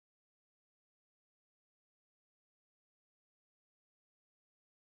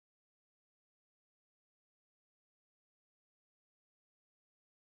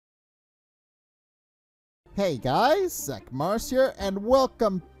Hey guys, Zack here, and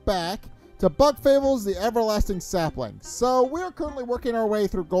welcome back to Bug Fables, the Everlasting Sapling. So, we're currently working our way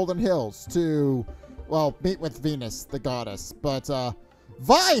through Golden Hills to, well, meet with Venus, the goddess. But,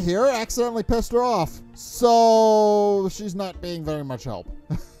 Vi here accidentally pissed her off, so she's not being very much help.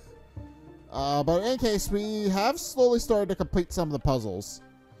 But in any case, we have slowly started to complete some of the puzzles,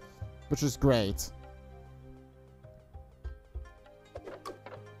 which is great.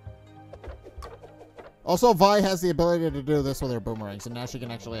 Also, Vi has the ability to do this with her boomerangs, and now she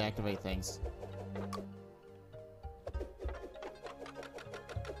can actually activate things.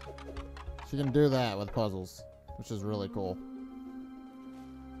 She can do that with puzzles, which is really cool.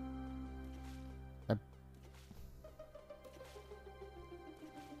 I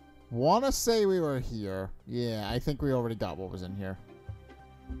want to say we were here. Yeah, I think we already got what was in here.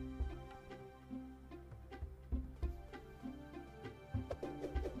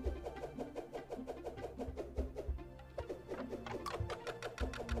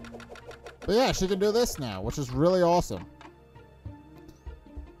 But yeah, she can do this now, which is really awesome.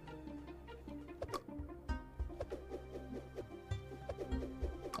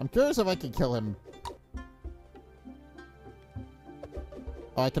 I'm curious if I can kill him.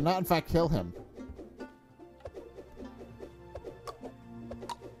 Oh, I cannot in fact kill him. I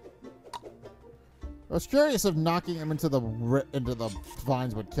was curious if knocking him into the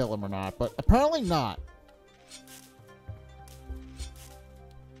vines would kill him or not, but apparently not.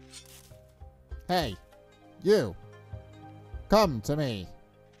 Hey, you, come to me.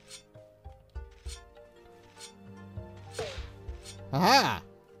 Aha!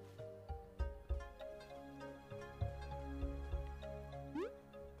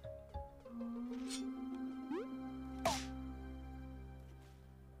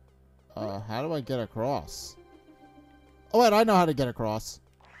 How do I get across? Oh wait, I know how to get across.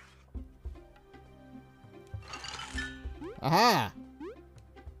 Aha!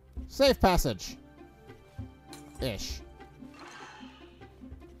 Safe passage. Ish.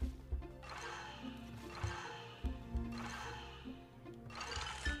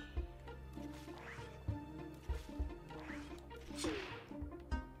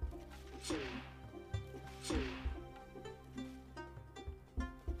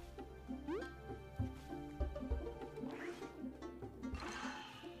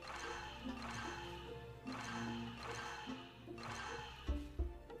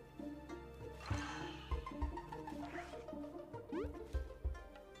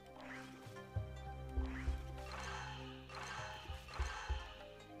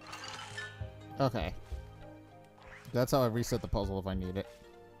 Okay. That's how I reset the puzzle if I need it.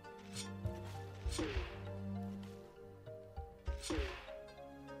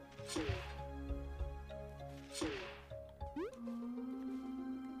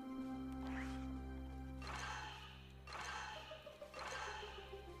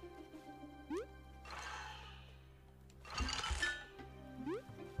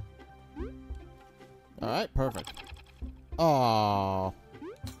 Alright, perfect. Aww.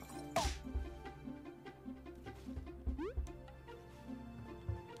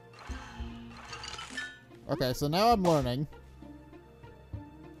 Okay, so now I'm learning.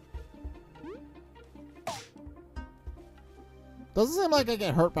 Doesn't seem like I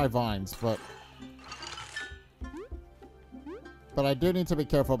get hurt by vines, but I do need to be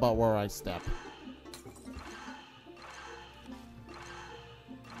careful about where I step.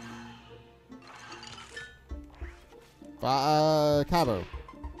 Cabo.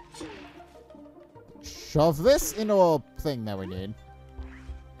 Shove this into a thing that we need.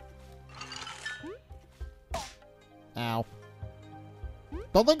 Ow.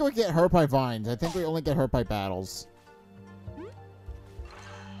 Don't think we get hurt by vines. I think we only get hurt by battles.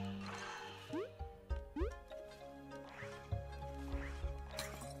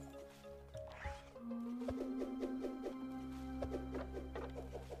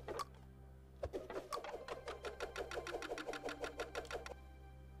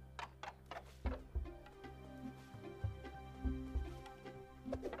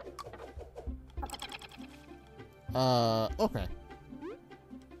 Okay.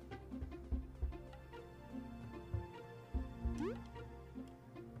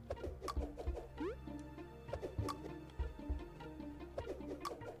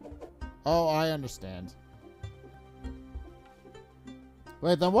 Oh, I understand.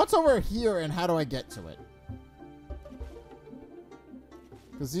 Wait, then what's over here and how do I get to it?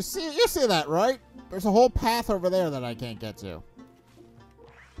 Because you see that, right? There's a whole path over there that I can't get to.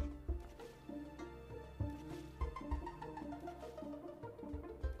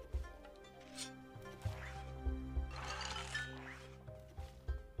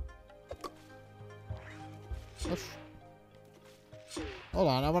 Let's... Hold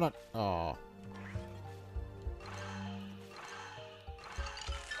on, I wanna... Oh.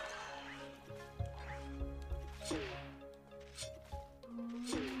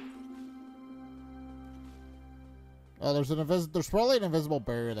 Oh, there's probably an invisible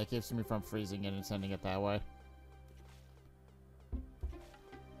barrier that keeps me from freezing it and sending it that way.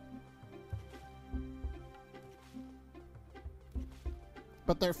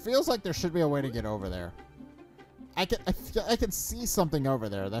 But there feels like there should be a way to get over there. I can see something over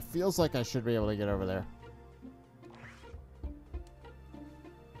there. That feels like I should be able to get over there.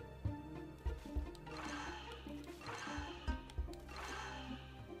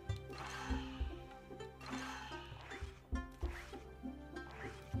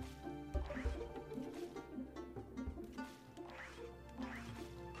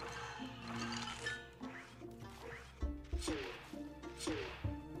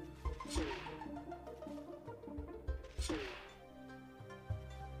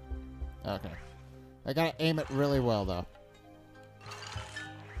 Okay. I gotta aim it really well, though.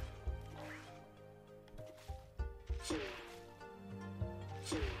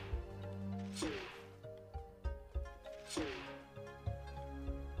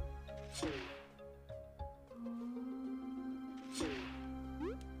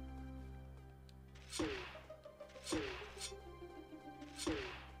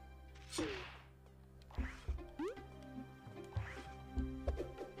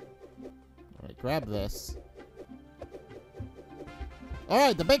 Grab this.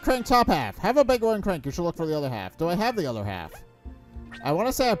 Alright, the big crank top half. Have a big one crank. You should look for the other half. Do I have the other half? I want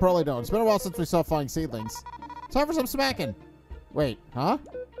to say I probably don't. It's been a while since we saw flying seedlings. Time for some smacking. Wait, huh?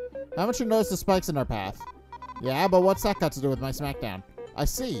 Haven't you noticed the spikes in our path? Yeah, but what's that got to do with my smackdown? I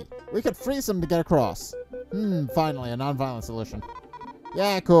see. We could freeze them to get across. Finally, a non-violent solution.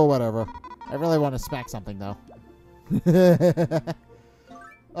 Yeah, cool, whatever. I really want to smack something, though.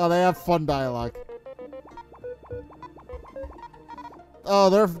 Oh, they have fun dialogue. Oh,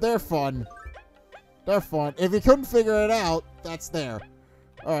 they're fun. They're fun. If you couldn't figure it out, that's there.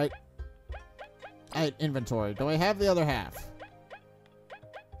 Alright. Alright, inventory. Do I have the other half?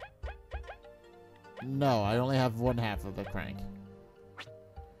 No, I only have one half of the crank.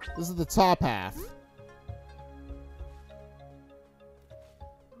 This is the top half.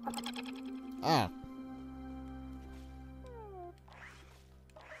 Ah.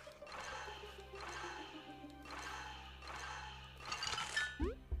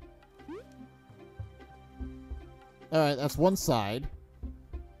 Alright, that's one side.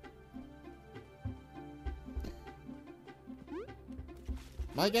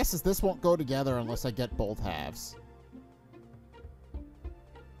 My guess is this won't go together unless I get both halves.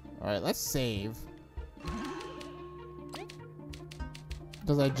 Alright, let's save.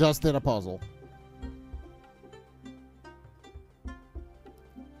 Because I just did a puzzle.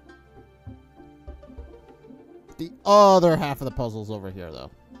 The other half of the puzzle's over here,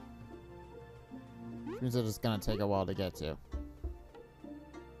 though. Which means that it's gonna take a while to get to.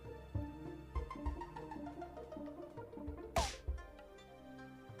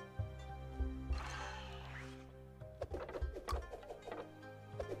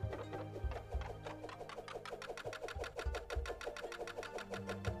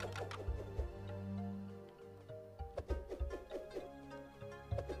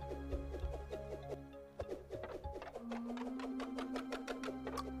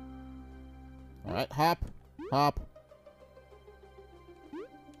 Alright, hop, hop.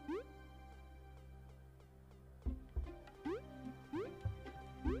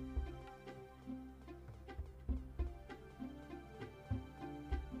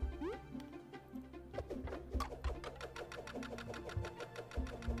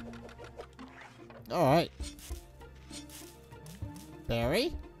 Alright.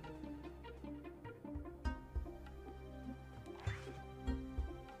 Barry?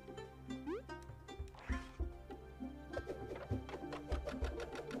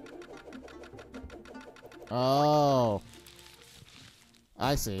 Oh.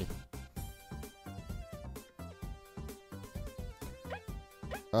 I see.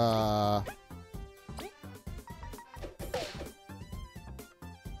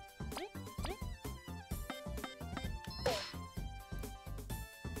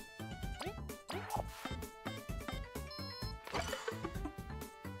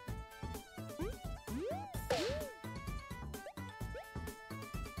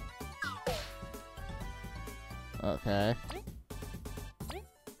 Okay.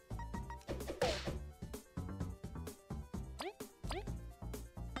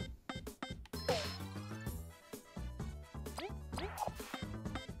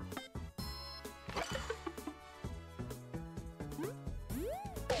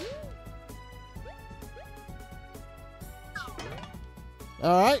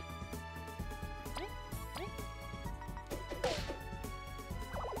 Alright.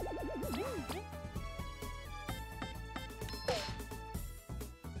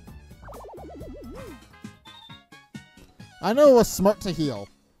 I know it was smart to heal.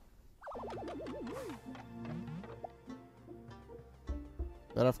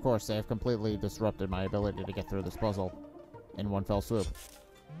 But of course, they have completely disrupted my ability to get through this puzzle in one fell swoop.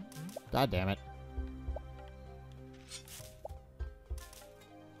 God damn it.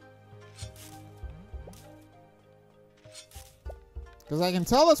 Because I can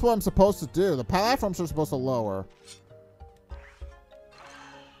tell that's what I'm supposed to do. The platforms are supposed to lower.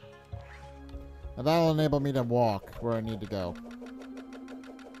 And that'll enable me to walk where I need to go.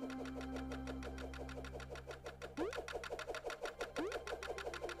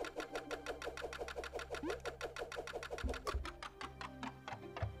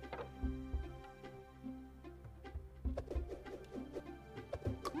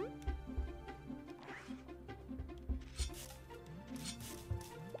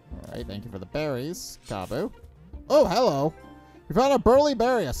 Alright, thank you for the berries, Kabu. Oh, hello! We found a burly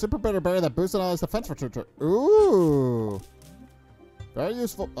berry, a super bitter berry that boosts an ally's defense for 2 turns. Ooh! Very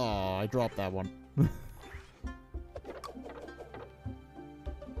useful. Oh, I dropped that one.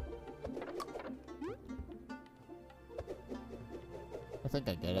 I think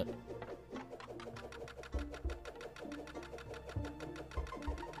I get it.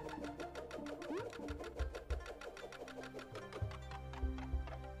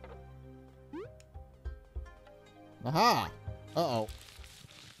 Aha! Uh-oh.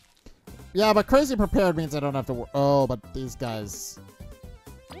 Yeah, but crazy prepared means I don't have to oh, but these guys...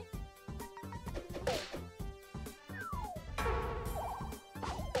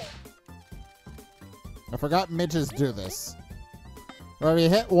 I forgot midges do this. Where you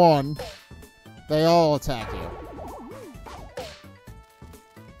hit one, they all attack you.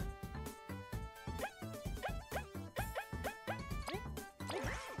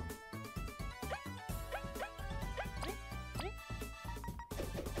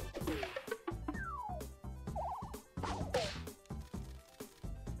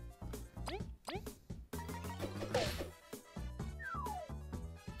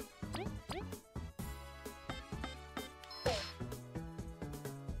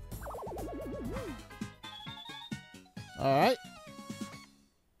 Alright.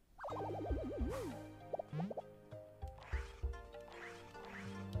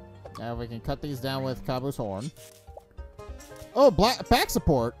 Now we can cut these down with Kabu's horn. Oh, back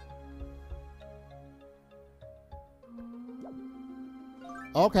support.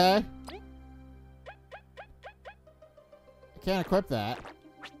 Okay. I can't equip that.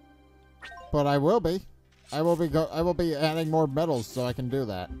 But I will be. I will be adding more medals so I can do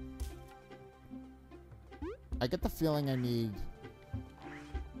that. I get the feeling I need...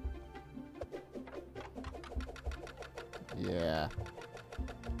 Yeah.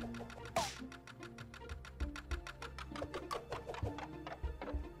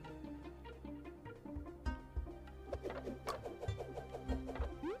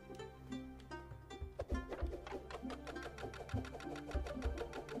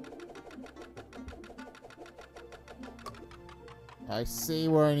 I see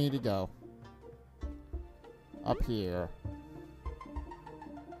where I need to go. Up here.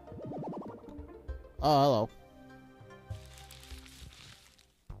 Oh, hello.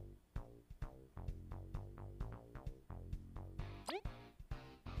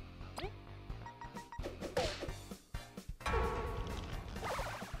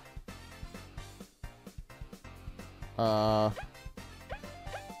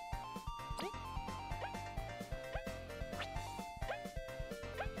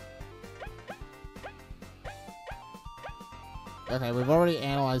 Okay, we've already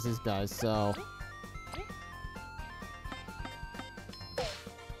analyzed these guys, so...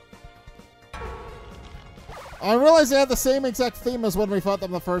 I realized they had the same exact theme as when we fought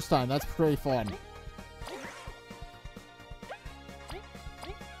them the first time. That's pretty fun.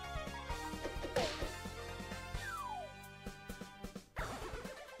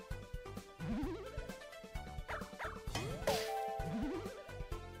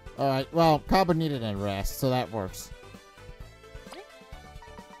 Alright, well, Kabu needed a rest, so that works.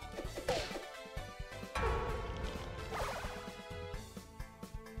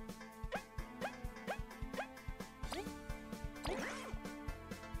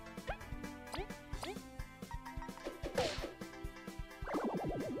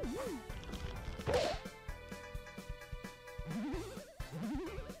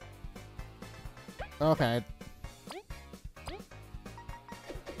 Okay.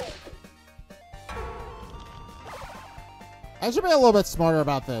 I should be a little bit smarter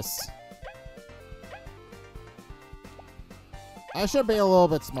about this. I should be a little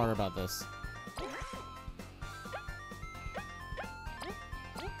bit smarter about this.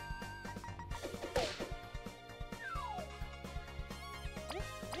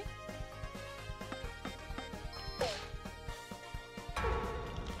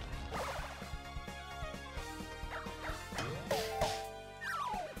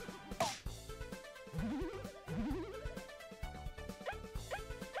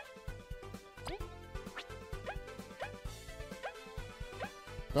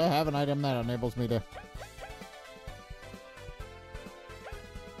 Do I have an item that enables me to...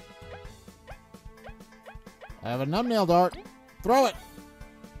 I have a numbnail dart. Throw it!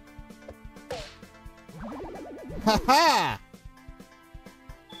 Ha ha!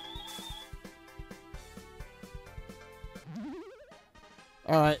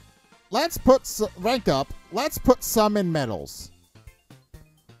 Alright. Let's put rank up. Let's put some in medals.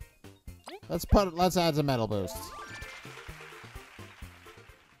 Let's add some medal boosts.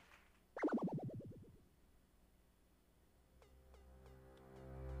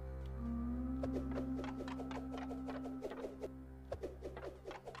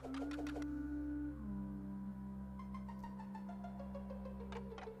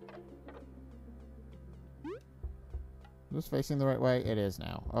 Is this facing the right way? It is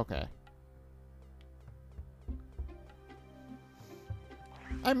now. Okay.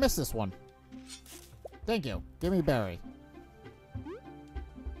 I missed this one. Thank you. Give me berry.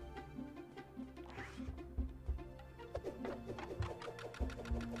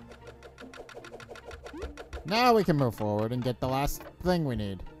 Now we can move forward and get the last thing we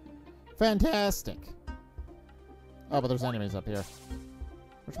need. Fantastic. Oh, but there's enemies up here.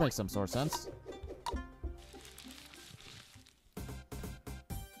 Which makes some sort of sense.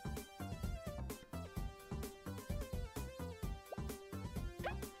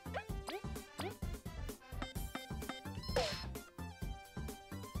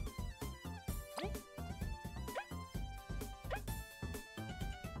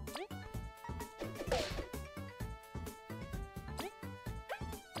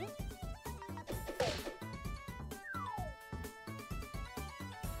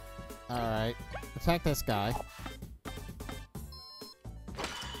 Alright. Attack this guy.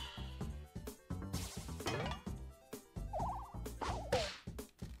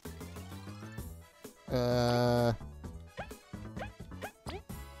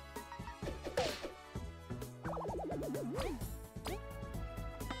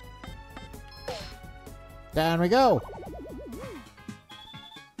 Down we go.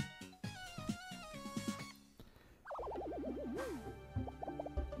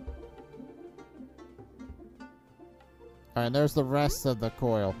 Alright, there's the rest of the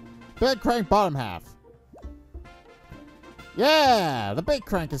coil. Big crank bottom half. Yeah! The big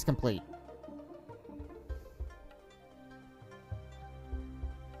crank is complete.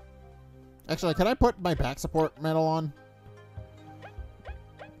 Actually, can I put my back support medal on?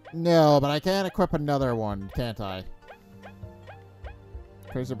 No, but I can equip another one, can't I?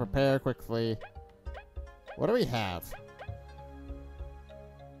 Cruiser prepare quickly. What do we have?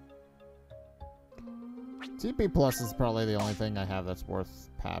 TP Plus is probably the only thing I have that's worth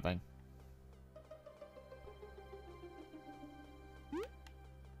having.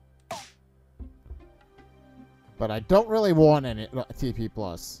 But I don't really want any TP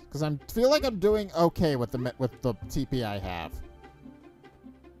Plus because I feel like I'm doing okay with the TP I have.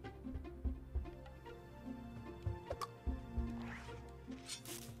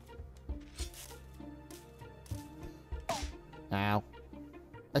 Ow.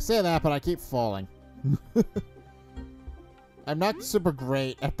 I say that, but I keep falling. I'm not super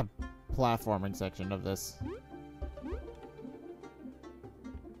great at the platforming section of this.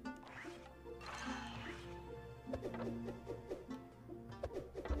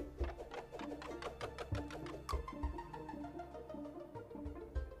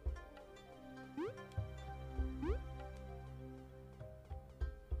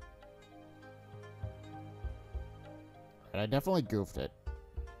 I definitely goofed it.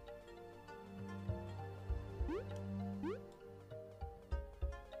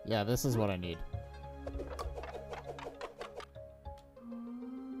 Yeah, this is what I need.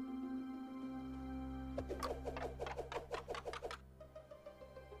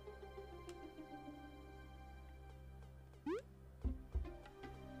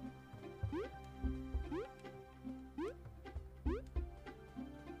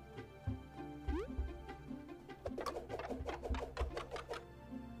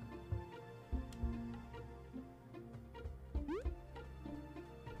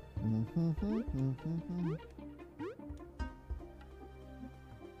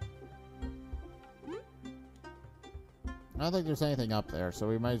 I don't think there's anything up there, so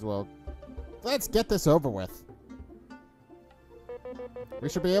we might as well... Let's get this over with. We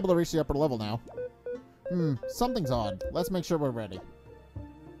should be able to reach the upper level now. Something's odd. Let's make sure we're ready.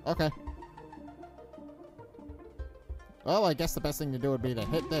 Okay. Well, I guess the best thing to do would be to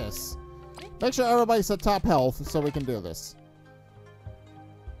hit this. Make sure everybody's at top health so we can do this.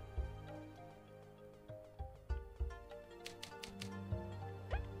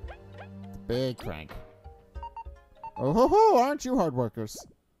 Big crank. Oh ho ho, aren't you hard workers?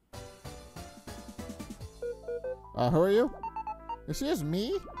 Who are you? Excuse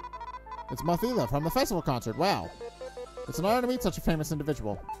me? It's Mathila from the festival concert. Wow. It's an honor to meet such a famous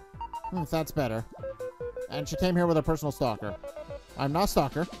individual. That's better. And she came here with her personal stalker. I'm not a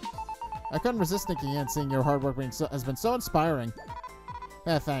stalker. I couldn't resist sneaking in, seeing your hard work has been so inspiring.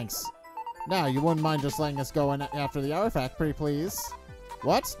 Yeah, thanks. Now, you wouldn't mind just letting us go in after the artifact, pretty please?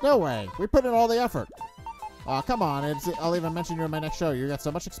 What? No way. We put in all the effort. Aw, come on. I'll even mention you in my next show. You got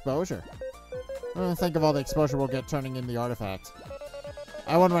so much exposure. Think of all the exposure we'll get turning in the artifact.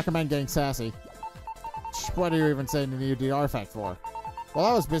 I wouldn't recommend getting sassy. What are you even saying to need the artifact for? Well,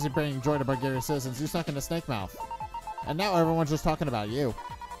 I was busy bringing joy to Bulgarian citizens. You snuck into Snake Mouth. And now everyone's just talking about you.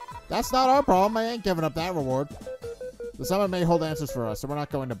 That's not our problem. I ain't giving up that reward. The summit may hold answers for us, so we're not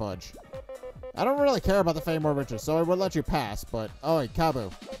going to budge. I don't really care about the fame or riches, so I would let you pass, but... Oh,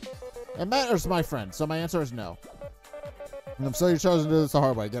 Kabu. It matters, my friend, so my answer is no. So you've chosen to do this the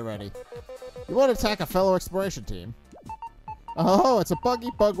hard way. Get ready. You won't attack a fellow exploration team. Oh, it's a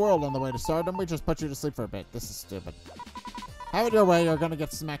bug world on the way to stardom. We just put you to sleep for a bit. This is stupid. Have it your way, you're gonna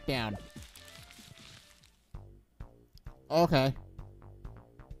get smacked down. Okay.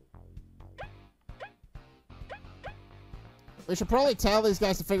 We should probably tell these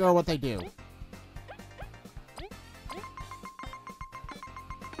guys to figure out what they do.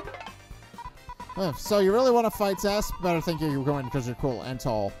 So you really want to fight, Sass? Better think you're going because you're cool and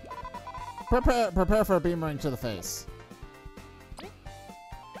tall. Prepare for a beamering to the face.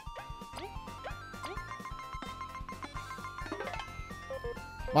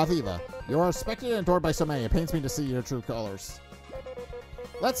 Mathiva, you are respected and adored by so many. It pains me to see your true colors.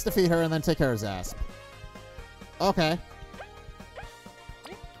 Let's defeat her and then take care of Zasp. Okay.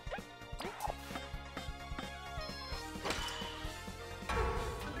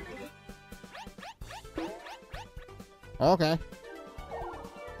 Okay.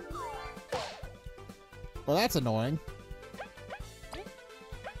 Well, that's annoying.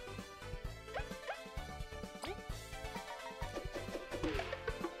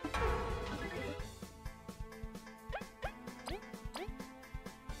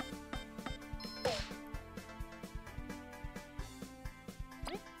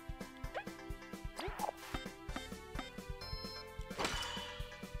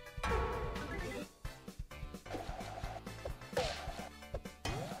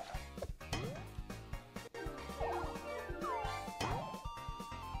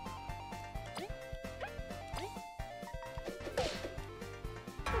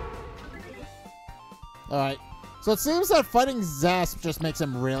 Alright. So it seems that fighting Zasp just makes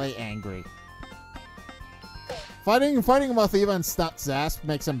him really angry. Fighting Mathiva and stop Zasp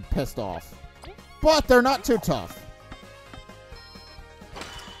makes him pissed off. But they're not too tough.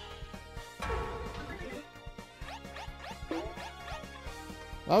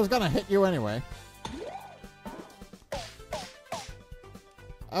 I was gonna hit you anyway.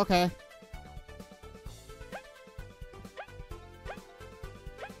 Okay.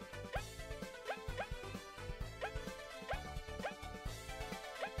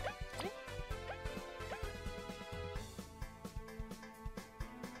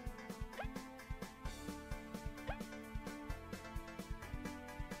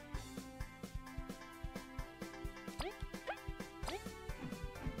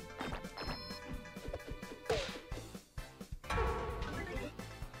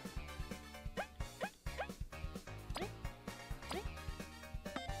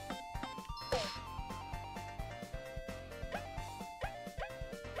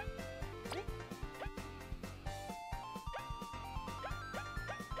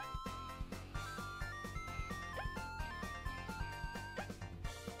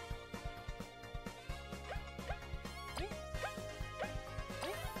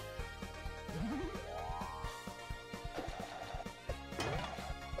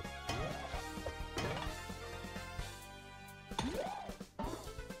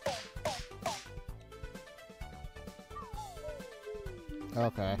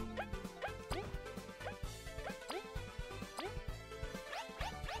 Okay.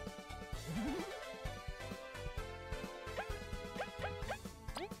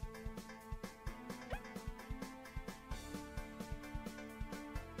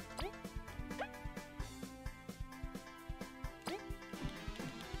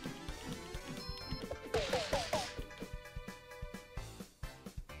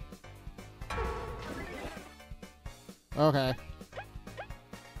 Okay.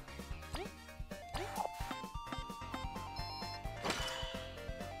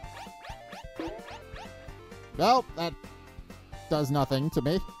 Well, that does nothing to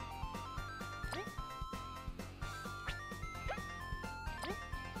me.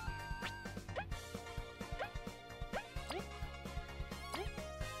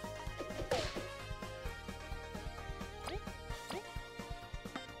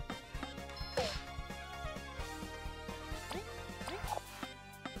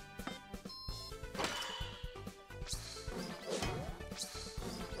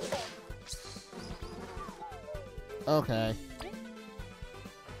 Okay.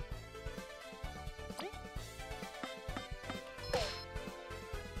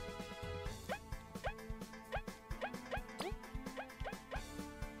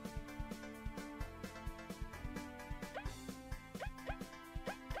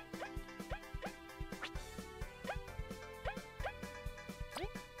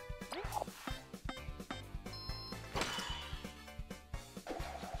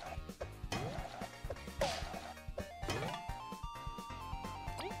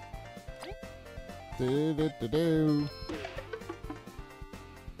 Do.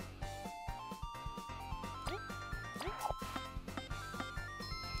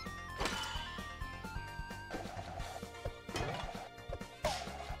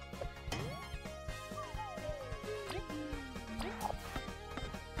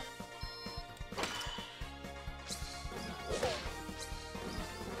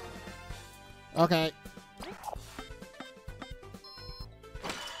 Okay.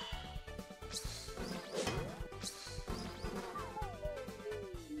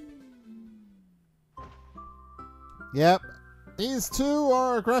 Yep. These two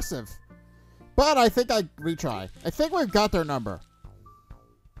are aggressive. But I think I retry. I think we've got their number.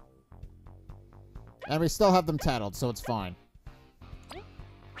 And we still have them tattled, so it's fine.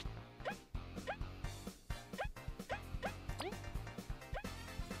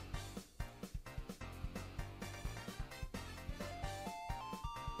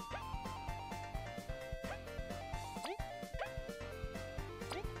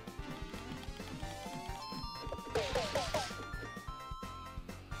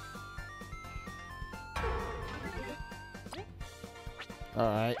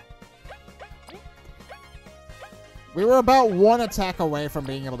 Alright. We were about one attack away from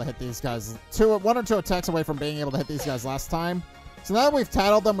being able to hit these guys. One or two attacks away from being able to hit these guys last time. So now that we've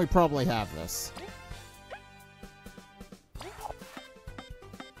tattled them, we probably have this.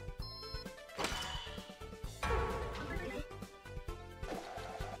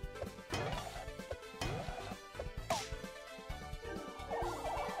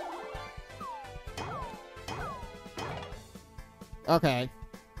 Okay.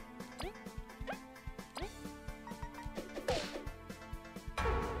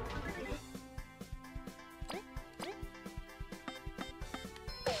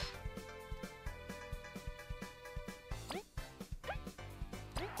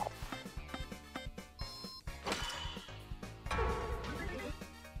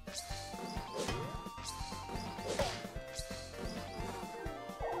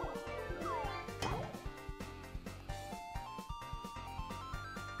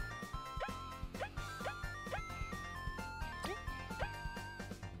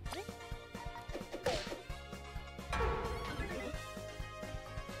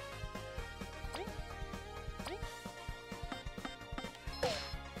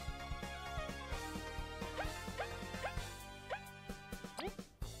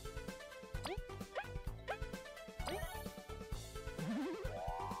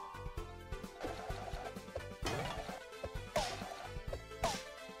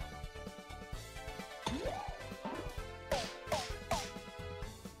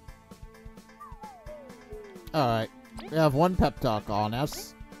 Alright. We have one pep talk on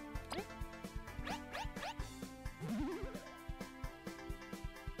us.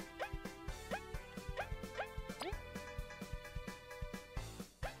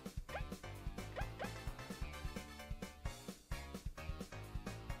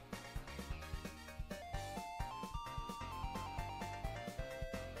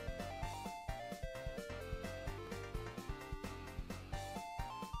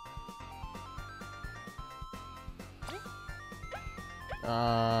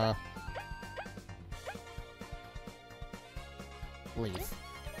 Leave.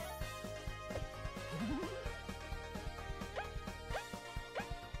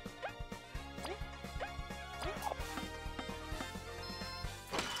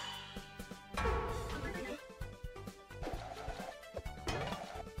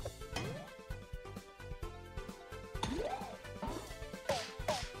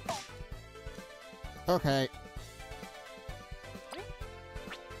 Okay.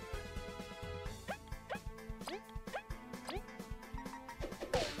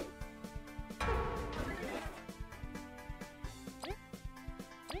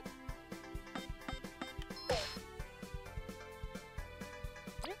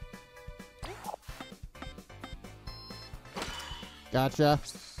 Gotcha.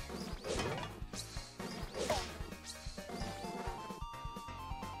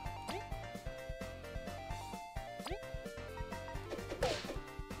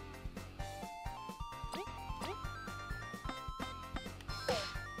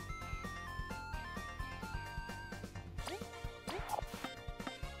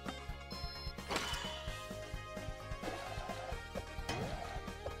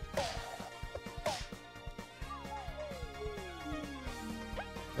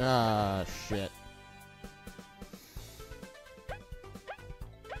 Ah, shit.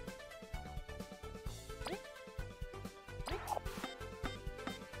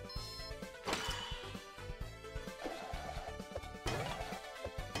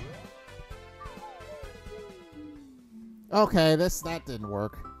 Okay, that didn't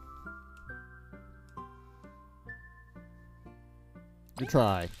work. You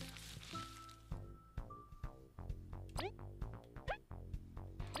try.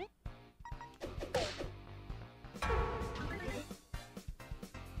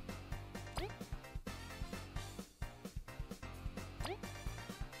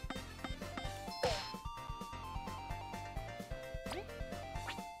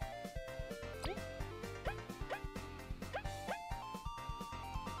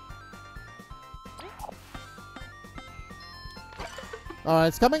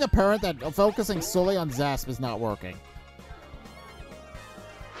 It's becoming apparent that focusing solely on Zasp is not working.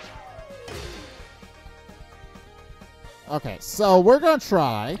 Okay, so we're gonna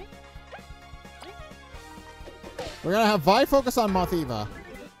try. We're gonna have Vi focus on Mothiva.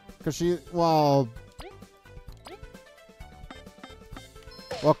 Because she, well,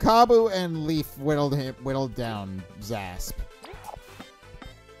 Kabu and Leaf whittled down Zasp.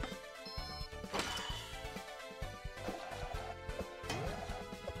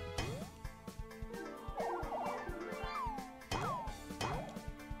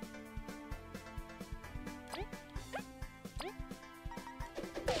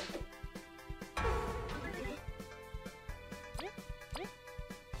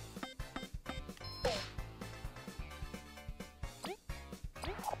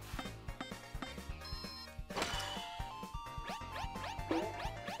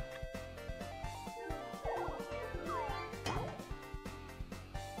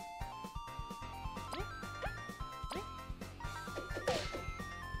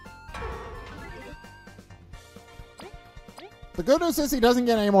 The good news is he doesn't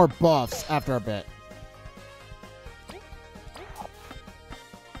get any more buffs after a bit.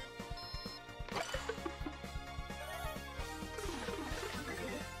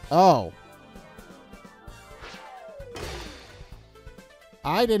 Oh.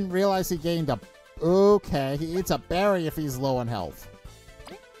 I didn't realize he gained a... Okay, he eats a berry if he's low on health.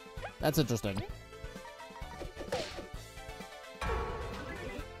 That's interesting.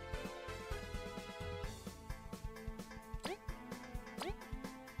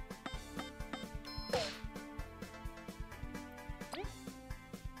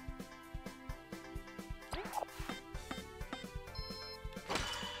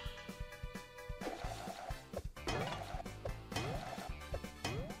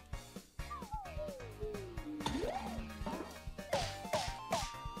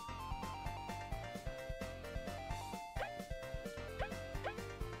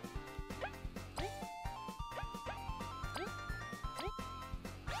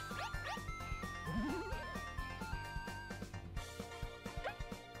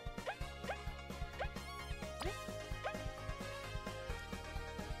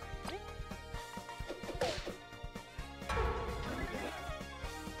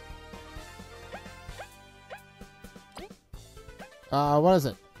 What is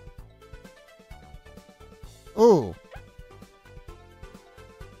it? Ooh.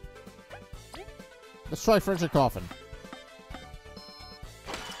 Let's try Frigid Coffin.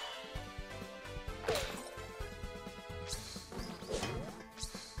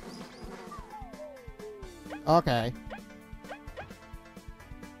 Okay.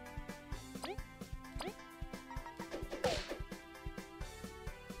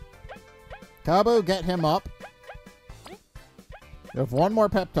 Kabu, get him up. You have one more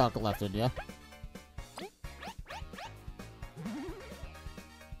pep talk left in you.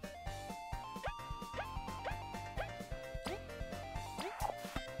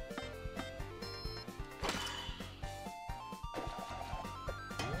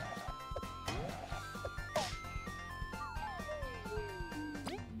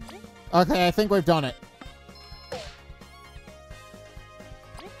 Okay, I think we've done it.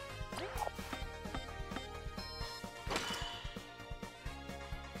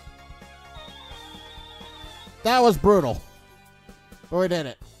 That was brutal. But we did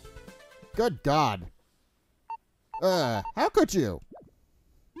it. Good God. How could you?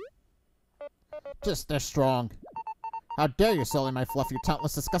 Just they're strong. How dare you sully my fluff, you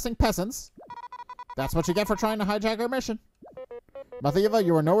talentless, disgusting peasants? That's what you get for trying to hijack our mission. Mathiva,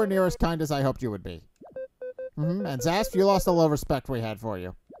 you were nowhere near as kind as I hoped you would be. And Zast, you lost the low respect we had for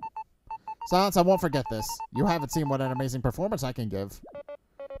you. Silence, I won't forget this. You haven't seen what an amazing performance I can give.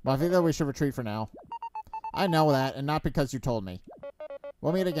 Mathiva, we should retreat for now. I know that, and not because you told me.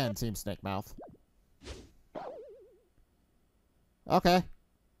 We'll meet again, Team Snake Mouth. Okay.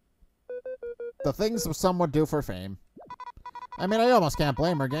 The things some would do for fame. I mean, I almost can't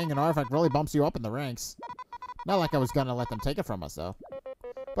blame her. Getting an artifact really bumps you up in the ranks. Not like I was gonna let them take it from us, though.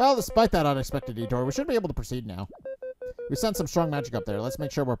 Well, despite that unexpected detour, we should be able to proceed now. We sent some strong magic up there. Let's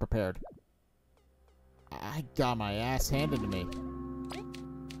make sure we're prepared. I got my ass handed to me.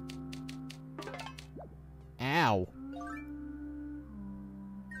 Ow.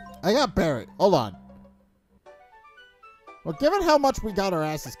 I got Barret. Hold on. Well, given how much we got our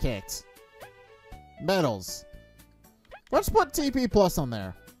asses kicked. Medals. Let's put TP Plus on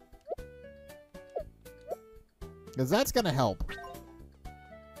there. Because that's going to help.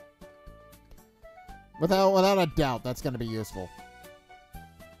 Without a doubt, that's going to be useful.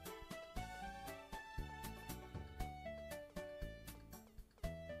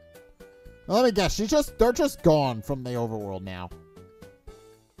 Well, let me guess. They're just gone from the overworld now.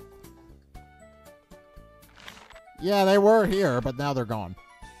 Yeah, they were here, but now they're gone.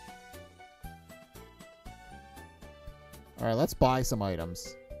 Alright, let's buy some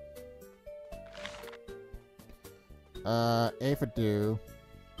items. Aphadu.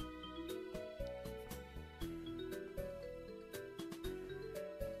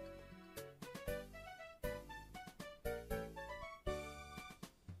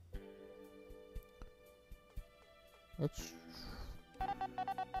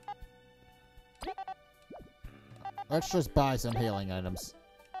 Let's just buy some healing items.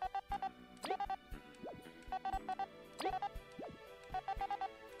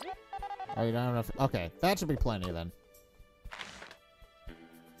 Oh, you don't have enough. Okay, that should be plenty then.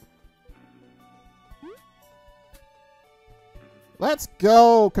 Let's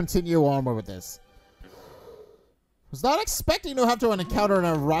go continue onward with this. Was not expecting to have to encounter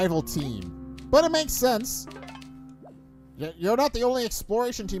a rival team, but it makes sense. You're not the only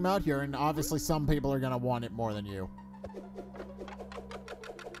exploration team out here, and obviously some people are going to want it more than you.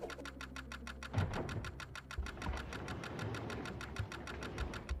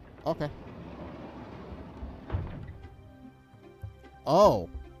 Okay. Oh.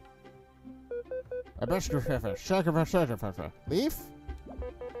 Leaf?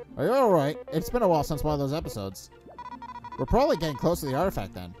 Are you alright? It's been a while since one of those episodes. We're probably getting close to the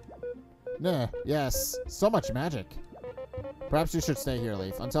artifact then. Nah, yes. So much magic. Perhaps you should stay here,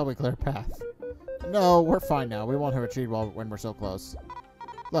 Leaf, until we clear a path. No, we're fine now. We won't retreat when we're so close.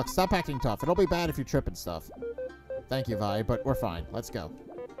 Look, stop acting tough. It'll be bad if you trip and stuff. Thank you, Vi, but we're fine. Let's go.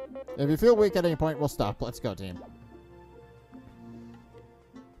 If you feel weak at any point, we'll stop. Let's go, team.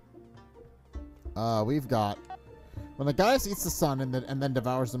 We've got... When the goddess eats the sun and then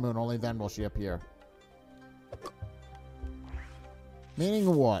devours the moon, only then will she appear.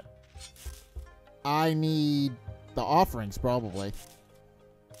 Meaning what? I need the offerings, probably.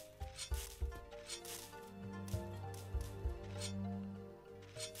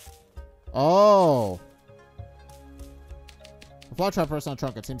 Oh! The fly trap rests on a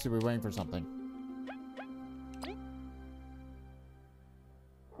trunk. It seems to be waiting for something.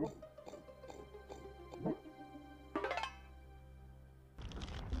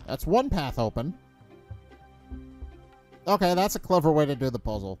 That's one path open. Okay, that's a clever way to do the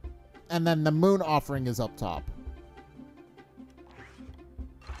puzzle. And then the moon offering is up top.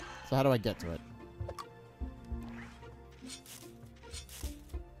 So how do I get to it?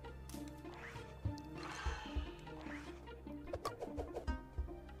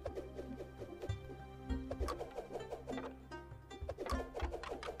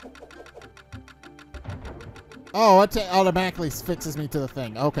 Oh, it automatically fixes me to the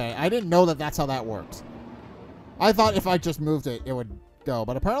thing. Okay, I didn't know that that's how that works. I thought if I just moved it, it would go.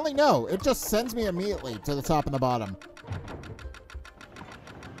 But apparently no. It just sends me immediately to the top and the bottom.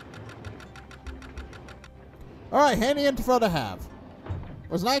 Alright, handy info to have.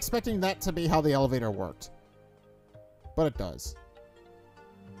 Was not expecting that to be how the elevator worked. But it does.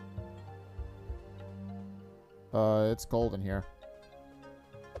 It's cold in here.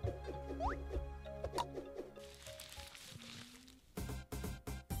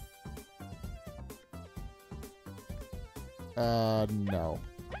 No.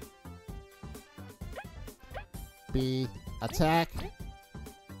 B, attack.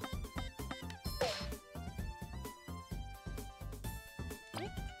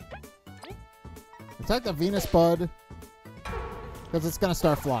 Attack the Venus Bud. Because it's gonna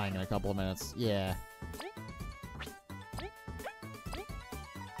start flying in a couple of minutes. Yeah.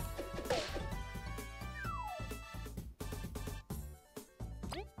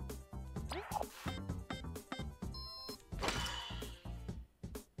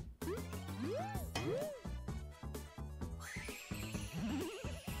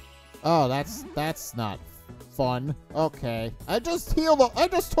 Oh, that's not fun. Okay. I just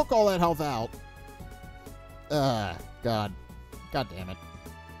took all that health out. God. God damn it.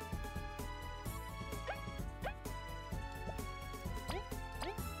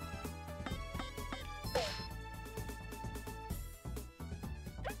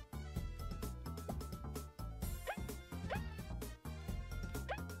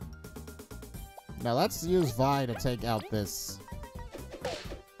 Now let's use Vi to take out this.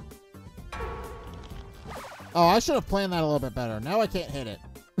 Oh, I should have planned that a little bit better. Now I can't hit it.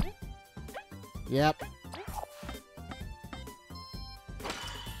 Yep.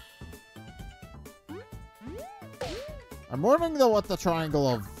 I'm wondering though what the triangle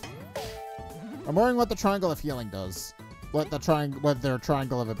of healing does. What their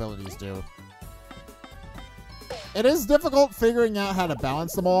triangle of abilities do. It is difficult figuring out how to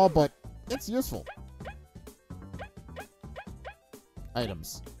balance them all, but it's useful.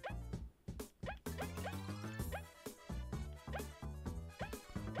 Items.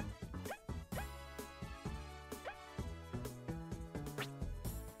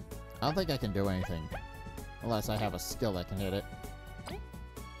 I don't think I can do anything. Unless I have a skill that can hit it.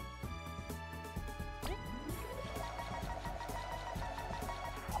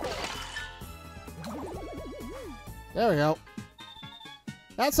 There we go.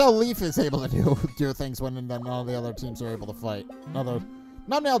 That's how Leaf is able to do things when none of the other teams are able to fight.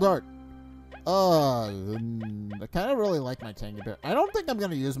 Not Nail Dart. I kind of really like my Tangy Berry. I don't think I'm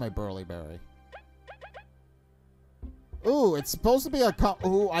going to use my Burly Berry. Ooh, it's supposed to be a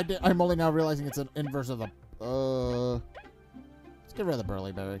ooh, I'm only now realizing it's an inverse of the let's get rid of the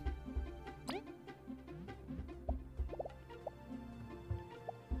Burly Berry.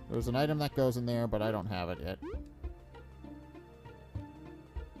 There's an item that goes in there, but I don't have it yet.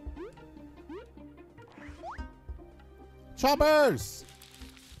 Choppers!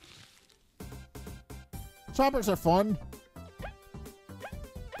 Choppers are fun.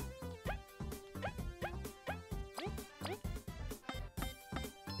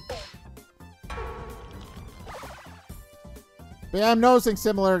 But yeah, I'm noticing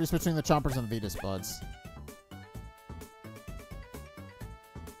similarities between the Chompers and the Venus Buds. I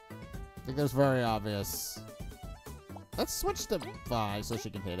think there's very obvious. Let's switch to Vi so she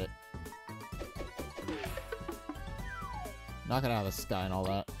can hit it. Knock it out of the sky and all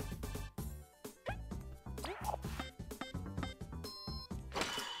that.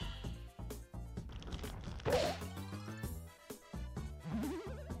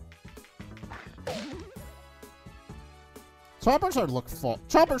 Chompers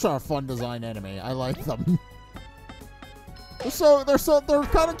Chompers are a fun design enemy. I like them. they're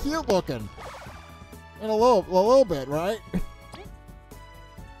kind of cute looking. In a little bit, right?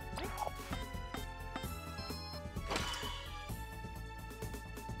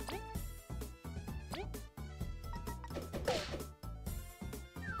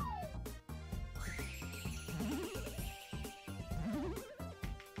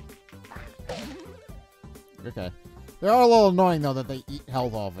 Okay. They are a little annoying, though, that they eat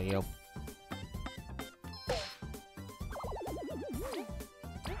health off of you.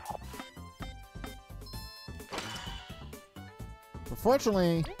 But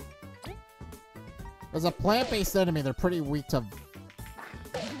fortunately, as a plant-based enemy, they're pretty weak to...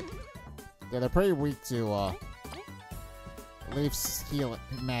 Yeah, they're pretty weak to, Leaf's heal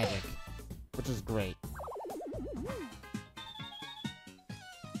magic, which is great.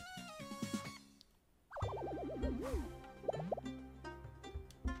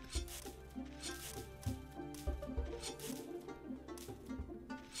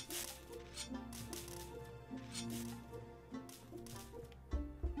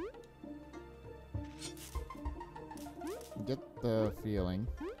 Get the feeling.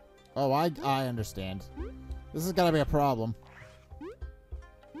 Oh, I understand. This is gonna be a problem.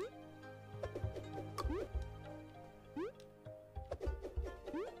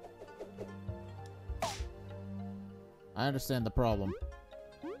 I understand the problem.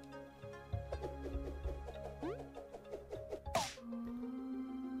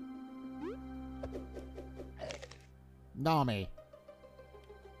 Nami.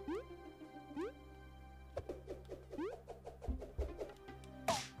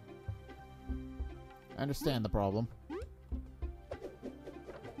 I understand the problem.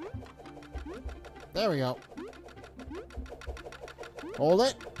 There we go. Hold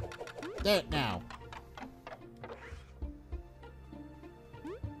it. There, now.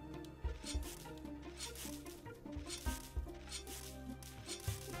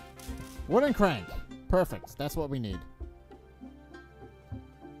 Wooden crank. Perfect. That's what we need.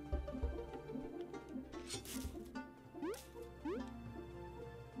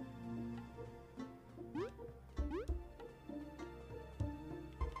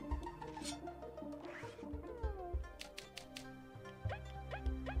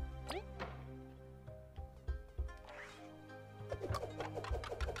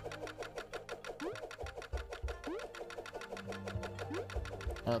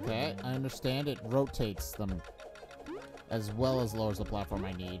 Okay, I understand it rotates them as well as lowers the platform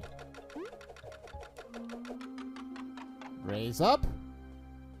I need. Raise up.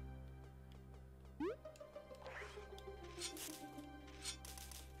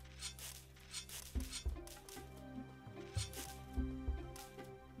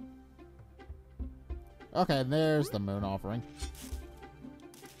 Okay, there's the moon offering.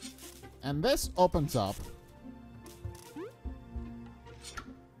 And this opens up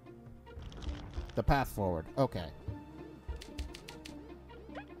the path forward. Okay.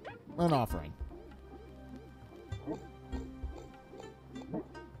 Moon offering.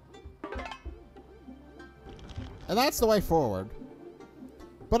 And that's the way forward.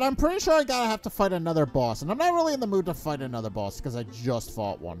 But I'm pretty sure I gotta have to fight another boss. And I'm not really in the mood to fight another boss because I just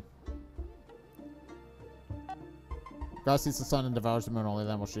fought one. God sees the sun and devours the moon, only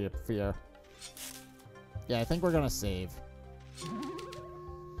then will she fear. Yeah, I think we're gonna save.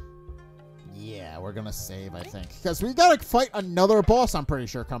 Yeah, we're gonna save, I think. Because we gotta fight another boss, I'm pretty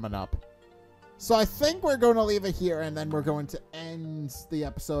sure, coming up. So I think we're going to leave it here, and then we're going to end the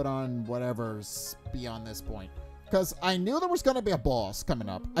episode on whatever's beyond this point. Because I knew there was going to be a boss coming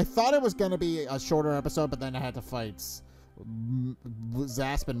up. I thought it was going to be a shorter episode, but then I had to fight Zasp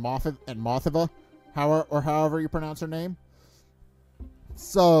and Mothiva. However you pronounce her name.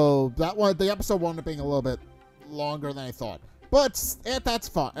 So that one, the episode wound up being a little bit longer than I thought. But that's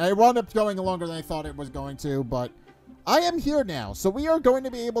fine. I wound up going longer than I thought it was going to, but I am here now. So we are going to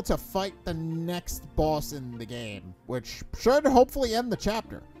be able to fight the next boss in the game, which should hopefully end the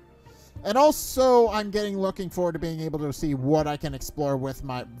chapter. And also, I'm looking forward to being able to see what I can explore with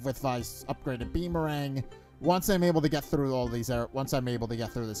my upgraded Beamerang. Once I'm able to get through all these, once I'm able to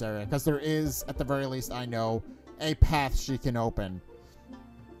get through this area, because there is, at the very least, I know, a path she can open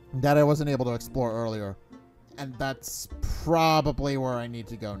that I wasn't able to explore earlier, and that's probably where I need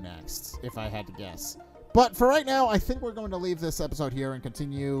to go next, if I had to guess. But for right now, I think we're going to leave this episode here and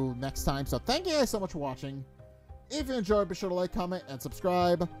continue next time. So thank you guys so much for watching. If you enjoyed, be sure to like, comment, and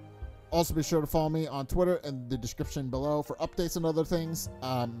subscribe. Also, be sure to follow me on Twitter in the description below for updates and other things.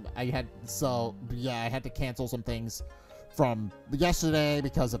 I had to cancel some things from yesterday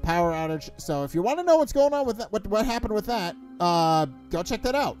because of power outage. So if you want to know what's going on with that, what happened with that, go check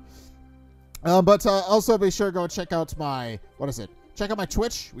that out. But also be sure to go check out my, check out my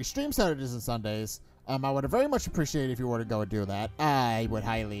Twitch. We stream Saturdays and Sundays. I would very much appreciate if you were to go and do that. I would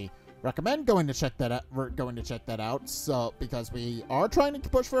highly recommend going to check that out. So because we are trying to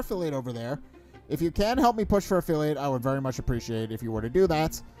push for affiliate over there. If you can help me push for affiliate, I would very much appreciate if you were to do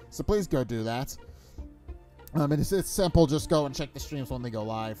that. So please go do that. And it's simple. Just go and check the streams when they go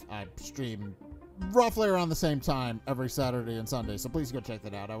live. I stream roughly around the same time every Saturday and Sunday. So please go check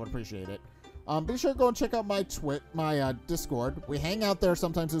that out. I would appreciate it. Be sure to go and check out my Discord. We hang out there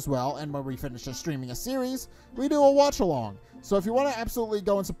sometimes as well, and when we finish just streaming a series, we do a watch-along. So if you want to absolutely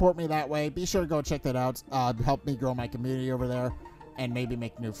go and support me that way, be sure to go check that out. Help me grow my community over there, and maybe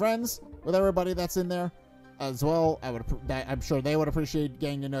make new friends with everybody that's in there as well. I'm sure they would appreciate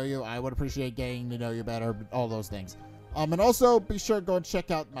getting to know you. I would appreciate getting to know you better, all those things. And also, be sure to go and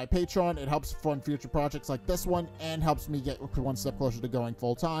check out my Patreon. It helps fund future projects like this one and helps me get one step closer to going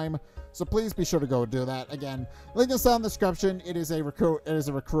full-time. So please be sure to go and do that. Again, link is down in the description. It is a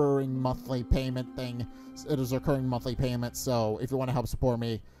recurring monthly payment thing. It is a recurring monthly payment. So if you want to help support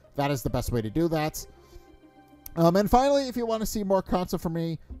me, that is the best way to do that. And finally, if you want to see more content from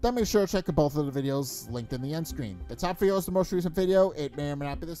me, then be sure to check out both of the videos linked in the end screen. The top video is the most recent video. It may or may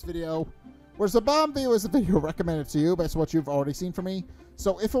not be this video. Whereas the bottom video is a video recommended to you based on what you've already seen from me.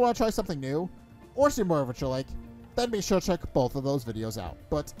 So if you want to try something new, or see more of what you like, then be sure to check both of those videos out.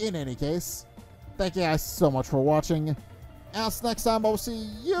 But in any case, thank you guys so much for watching. And next time, I'll see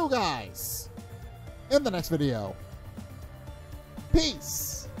you guys in the next video.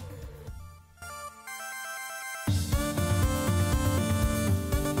 Peace!